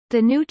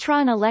The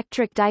neutron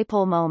electric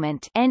dipole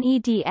moment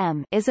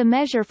 (NEDM) is a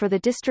measure for the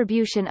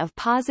distribution of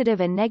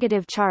positive and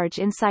negative charge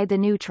inside the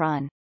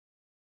neutron.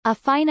 A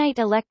finite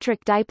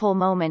electric dipole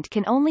moment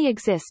can only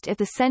exist if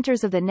the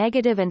centers of the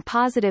negative and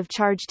positive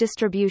charge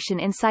distribution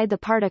inside the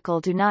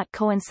particle do not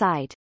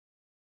coincide.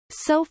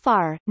 So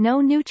far, no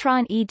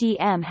neutron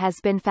EDM has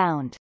been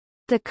found.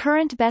 The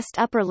current best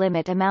upper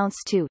limit amounts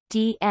to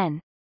dN.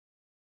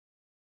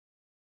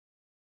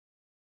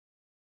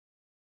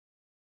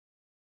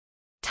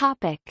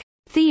 Topic: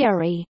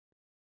 Theory.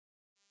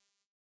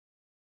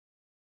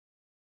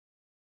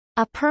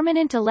 A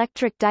permanent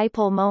electric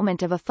dipole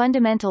moment of a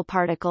fundamental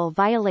particle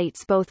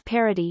violates both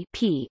parity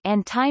P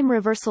and time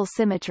reversal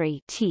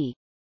symmetry T.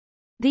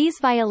 These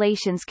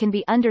violations can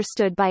be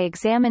understood by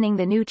examining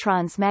the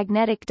neutron's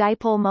magnetic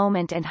dipole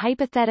moment and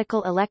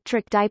hypothetical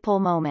electric dipole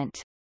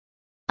moment.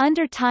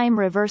 Under time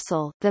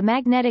reversal, the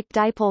magnetic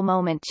dipole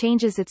moment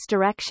changes its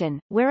direction,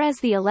 whereas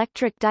the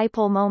electric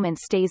dipole moment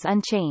stays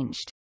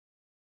unchanged.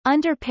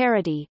 Under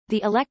parity,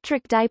 the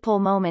electric dipole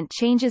moment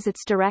changes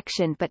its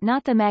direction but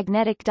not the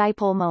magnetic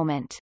dipole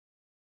moment.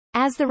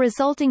 As the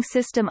resulting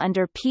system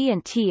under P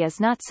and T is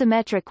not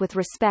symmetric with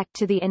respect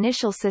to the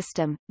initial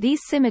system,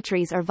 these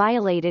symmetries are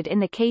violated in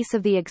the case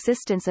of the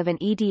existence of an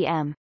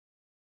EDM.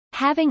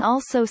 Having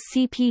also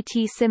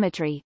CP-T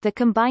symmetry, the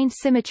combined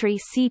symmetry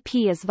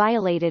CP is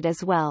violated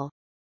as well.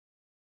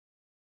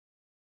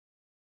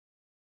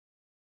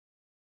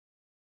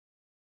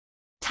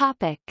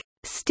 Topic: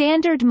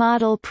 Standard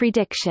model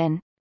prediction.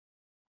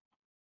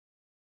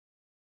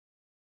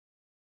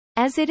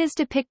 As it is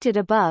depicted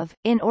above,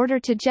 in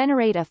order to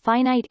generate a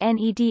finite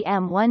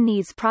NEDM one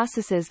needs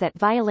processes that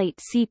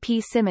violate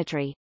CP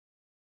symmetry.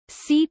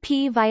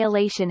 CP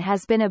violation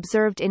has been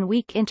observed in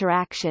weak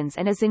interactions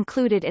and is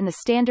included in the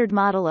standard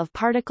model of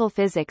particle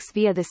physics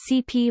via the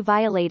CP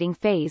violating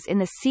phase in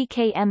the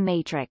CKM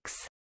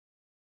matrix.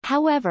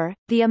 However,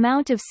 the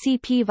amount of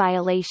CP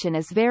violation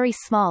is very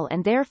small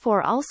and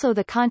therefore also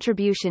the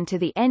contribution to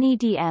the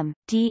NEDM,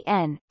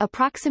 dN,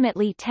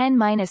 approximately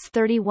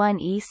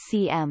 10-31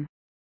 ECM.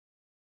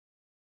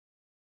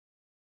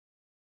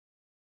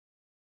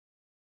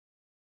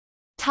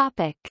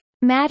 Topic: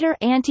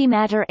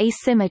 Matter-antimatter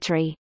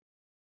asymmetry.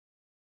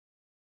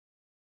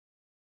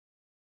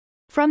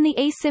 From the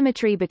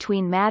asymmetry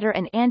between matter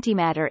and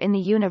antimatter in the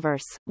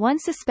universe, one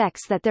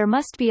suspects that there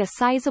must be a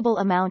sizable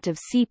amount of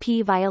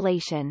CP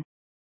violation.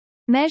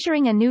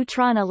 Measuring a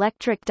neutron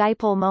electric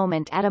dipole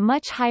moment at a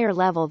much higher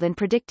level than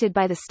predicted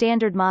by the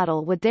standard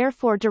model would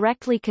therefore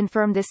directly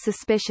confirm this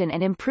suspicion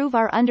and improve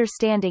our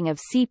understanding of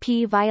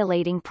CP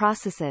violating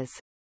processes.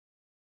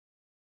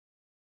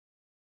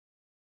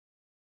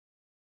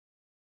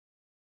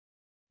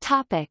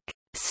 Topic: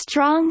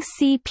 Strong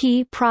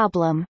CP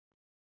problem.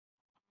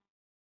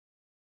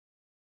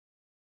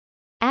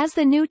 As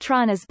the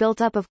neutron is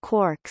built up of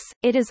quarks,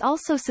 it is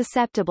also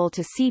susceptible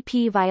to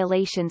CP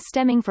violation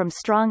stemming from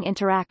strong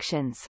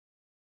interactions.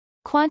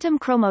 Quantum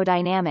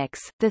chromodynamics,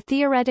 the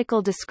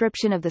theoretical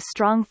description of the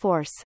strong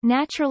force,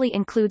 naturally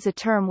includes a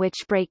term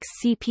which breaks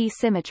CP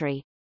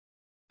symmetry.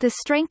 The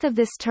strength of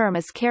this term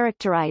is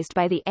characterized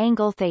by the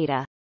angle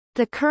theta.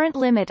 The current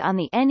limit on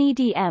the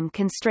NEDM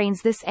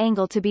constrains this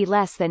angle to be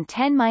less than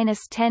 10-10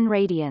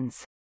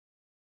 radians.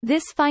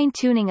 This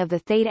fine-tuning of the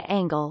theta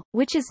angle,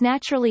 which is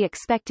naturally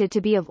expected to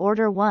be of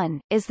order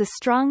 1, is the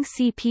strong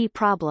CP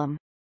problem.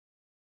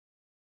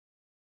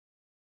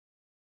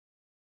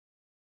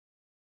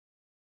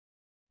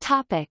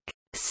 Topic: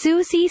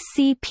 SUSY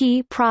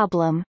CP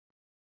problem.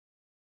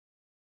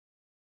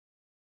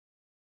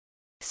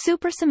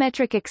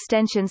 Supersymmetric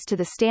extensions to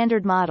the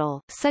standard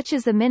model, such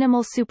as the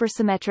minimal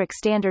supersymmetric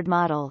standard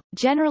model,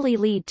 generally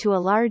lead to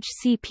a large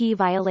CP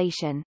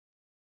violation.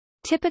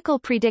 Typical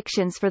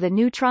predictions for the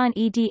neutron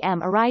EDM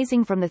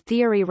arising from the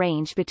theory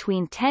range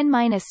between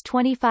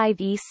 10-25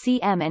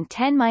 ECM and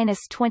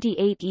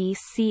 10-28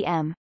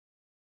 ECM.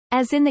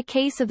 As in the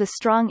case of the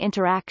strong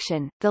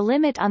interaction, the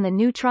limit on the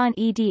neutron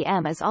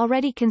EDM is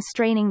already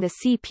constraining the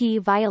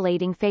CP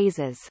violating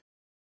phases.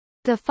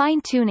 The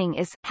fine-tuning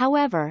is,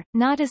 however,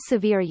 not as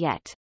severe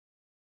yet.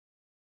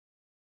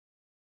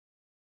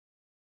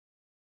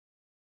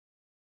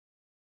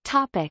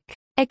 Topic: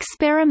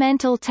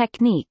 Experimental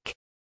technique.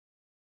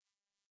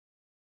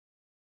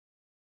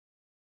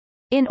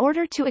 In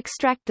order to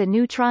extract the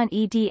neutron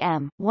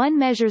EDM, one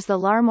measures the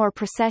Larmor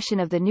precession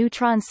of the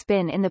neutron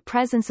spin in the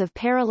presence of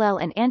parallel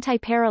and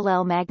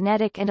antiparallel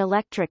magnetic and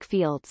electric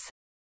fields.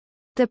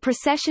 The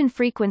precession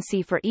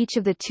frequency for each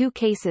of the two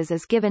cases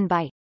is given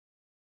by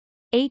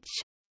h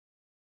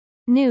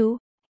nu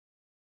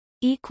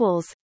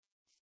equals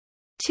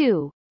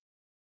 2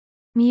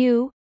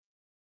 mu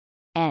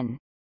n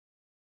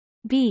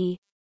b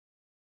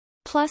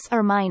plus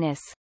or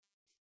minus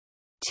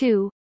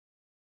 2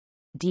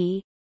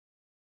 d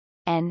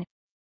n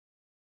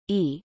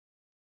e.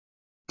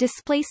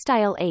 Display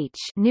style h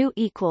nu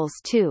equals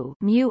 2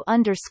 mu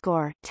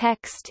underscore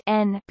text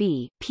n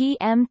b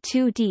pm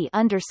 2 d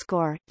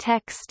underscore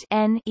text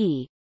n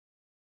e.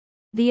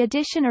 the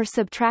addition or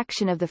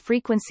subtraction of the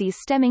frequencies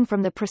stemming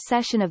from the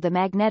precession of the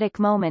magnetic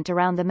moment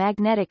around the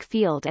magnetic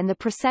field and the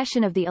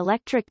precession of the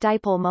electric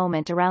dipole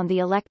moment around the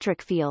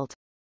electric field.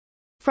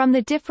 From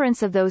the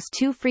difference of those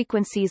two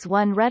frequencies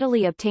one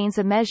readily obtains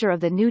a measure of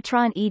the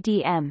neutron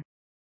EDM.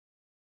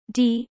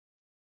 D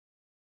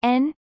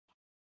n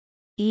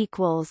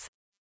equals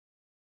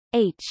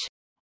h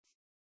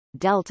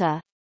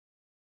delta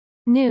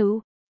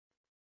nu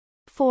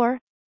 4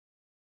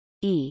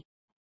 e.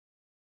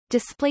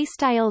 Display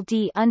style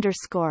d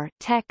underscore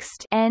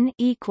text n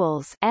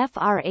equals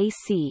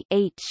frac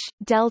h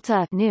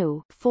delta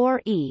nu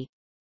 4 e.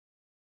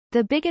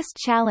 The biggest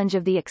challenge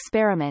of the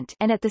experiment,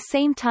 and at the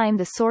same time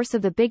the source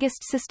of the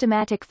biggest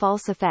systematic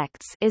false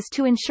effects, is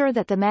to ensure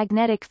that the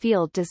magnetic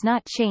field does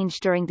not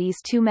change during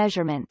these two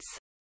measurements.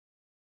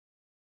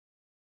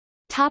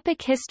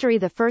 Topic history.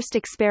 The first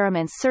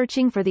experiments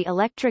searching for the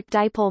electric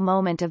dipole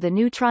moment of the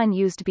neutron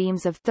used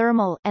beams of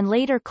thermal, and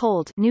later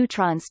cold,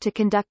 neutrons to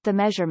conduct the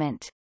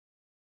measurement.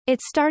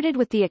 It started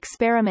with the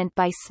experiment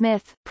by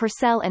Smith,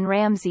 Purcell and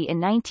Ramsey in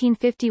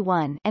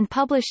 1951 and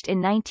published in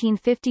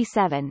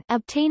 1957,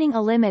 obtaining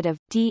a limit of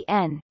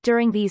dn.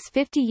 During these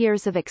 50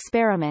 years of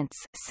experiments,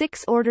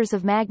 6 orders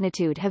of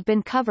magnitude have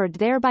been covered,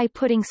 thereby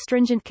putting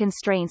stringent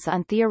constraints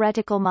on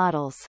theoretical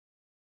models.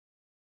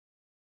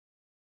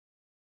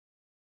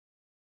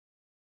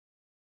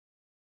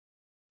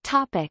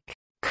 Topic: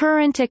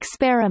 Current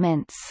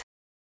experiments.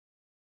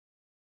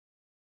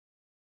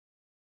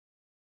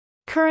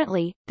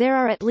 Currently, there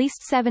are at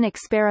least 7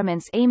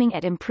 experiments aiming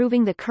at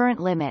improving the current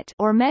limit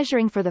or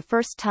measuring for the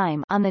first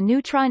time on the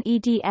neutron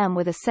EDM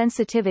with a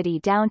sensitivity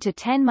down to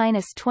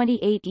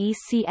 10⁻28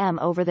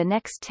 ECM over the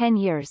next 10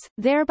 years,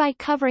 thereby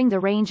covering the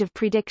range of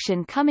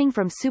prediction coming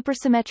from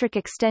supersymmetric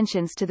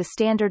extensions to the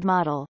Standard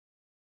Model.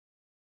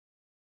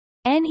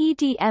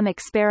 NEDM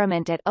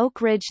experiment at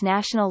Oak Ridge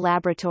National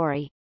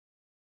Laboratory.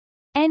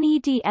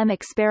 NEDM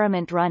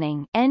experiment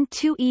running,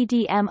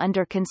 N2EDM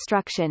under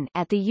construction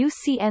at the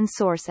UCN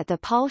source at the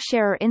Paul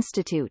Scherrer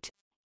Institute.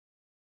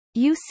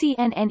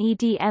 UCN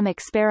NEDM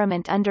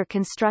experiment under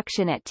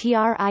construction at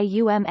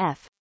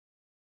TRIUMF.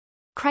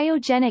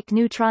 Cryogenic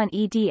neutron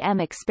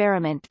EDM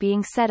experiment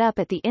being set up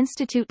at the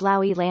Institut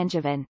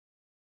Laue-Langevin.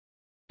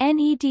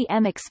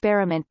 NEDM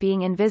experiment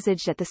being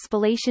envisaged at the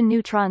Spallation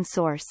neutron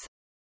source.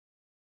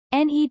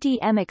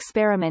 NEDM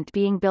experiment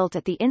being built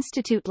at the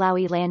Institut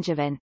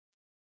Laue-Langevin.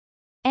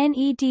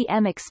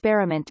 NEDM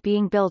experiment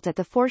being built at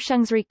the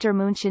Forschungsreaktor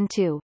München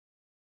 2.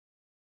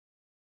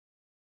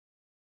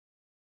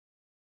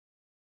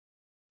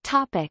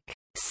 Topic.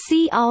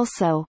 See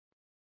also: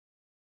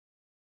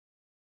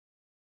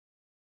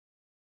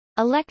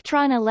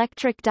 Electron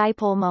electric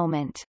dipole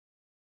moment.